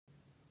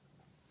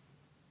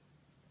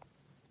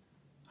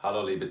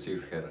Hallo liebe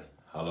Zürcher,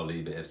 hallo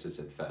liebe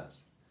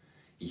FCZ-Fans.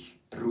 Ich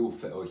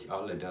rufe euch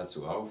alle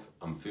dazu auf,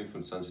 am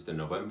 25.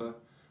 November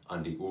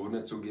an die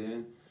Urne zu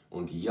gehen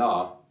und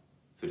Ja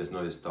für das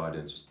neue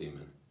Stadion zu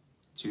stimmen.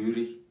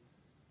 Zürich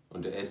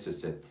und der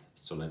FCZ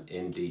sollen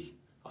endlich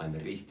ein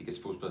richtiges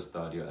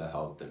Fußballstadion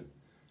erhalten,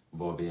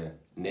 wo wir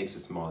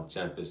nächstes Mal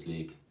Champions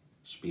League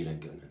spielen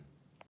können.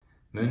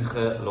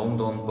 München,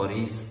 London,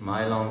 Paris,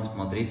 Mailand,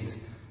 Madrid.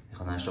 Ich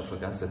habe eine Stadt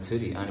vergessen,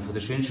 Zürich. Eine der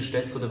schönsten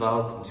Städte der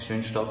Welt und die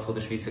schönste Stadt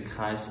der Schweiz hat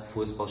kein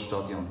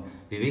Fußballstadion.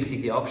 Wie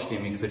wichtig die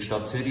Abstimmung für die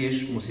Stadt Zürich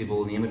ist, muss ich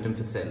wohl niemandem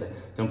erzählen.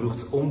 Darum braucht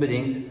es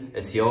unbedingt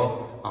ein Ja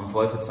am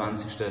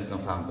 25.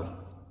 November.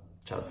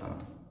 Ciao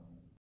zusammen.